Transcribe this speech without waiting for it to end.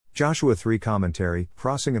Joshua 3 Commentary,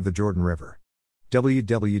 Crossing of the Jordan River.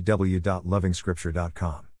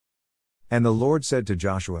 www.lovingscripture.com. And the Lord said to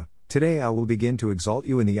Joshua, Today I will begin to exalt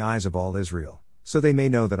you in the eyes of all Israel, so they may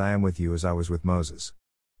know that I am with you as I was with Moses.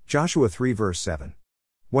 Joshua 3 verse 7.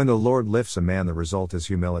 When the Lord lifts a man, the result is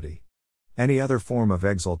humility. Any other form of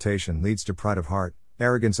exaltation leads to pride of heart,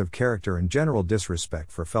 arrogance of character, and general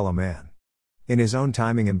disrespect for fellow man. In his own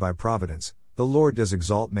timing and by providence, the Lord does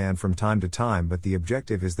exalt man from time to time, but the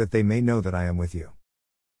objective is that they may know that I am with you.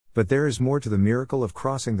 But there is more to the miracle of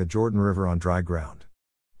crossing the Jordan River on dry ground.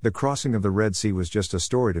 The crossing of the Red Sea was just a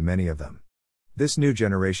story to many of them. This new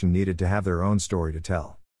generation needed to have their own story to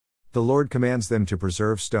tell. The Lord commands them to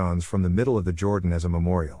preserve stones from the middle of the Jordan as a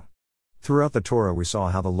memorial. Throughout the Torah we saw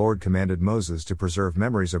how the Lord commanded Moses to preserve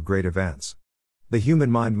memories of great events. The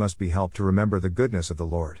human mind must be helped to remember the goodness of the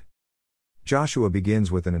Lord. Joshua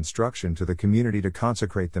begins with an instruction to the community to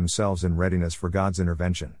consecrate themselves in readiness for God's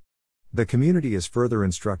intervention. The community is further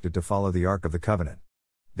instructed to follow the Ark of the Covenant.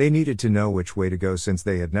 They needed to know which way to go since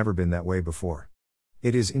they had never been that way before.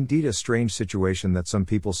 It is indeed a strange situation that some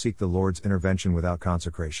people seek the Lord's intervention without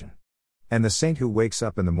consecration. And the saint who wakes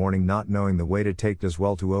up in the morning not knowing the way to take does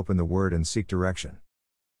well to open the Word and seek direction.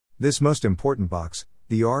 This most important box,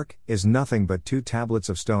 the Ark, is nothing but 2 tablets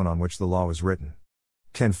of stone on which the law was written.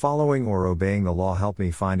 Can following or obeying the law help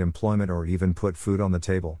me find employment or even put food on the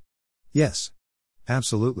table? Yes.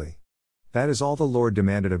 Absolutely. That is all the Lord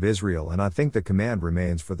demanded of Israel, and I think the command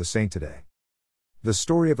remains for the saint today. The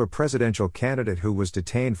story of a presidential candidate who was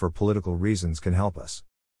detained for political reasons can help us.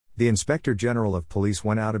 The Inspector General of Police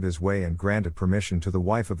went out of his way and granted permission to the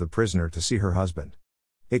wife of the prisoner to see her husband.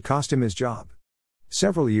 It cost him his job.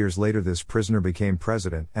 Several years later this prisoner became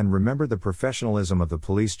president and remembered the professionalism of the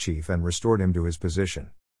police chief and restored him to his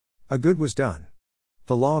position. A good was done.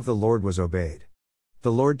 The law of the Lord was obeyed.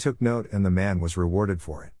 The Lord took note and the man was rewarded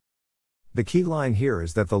for it. The key line here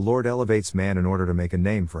is that the Lord elevates man in order to make a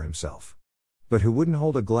name for himself. But who wouldn't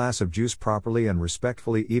hold a glass of juice properly and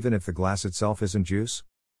respectfully even if the glass itself isn't juice?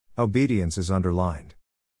 Obedience is underlined.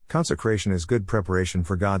 Consecration is good preparation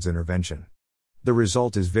for God's intervention. The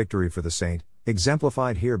result is victory for the saint,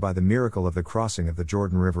 exemplified here by the miracle of the crossing of the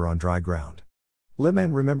Jordan River on dry ground. Let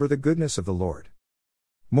men remember the goodness of the Lord.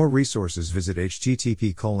 More resources visit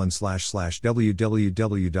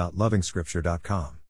http://www.lovingscripture.com.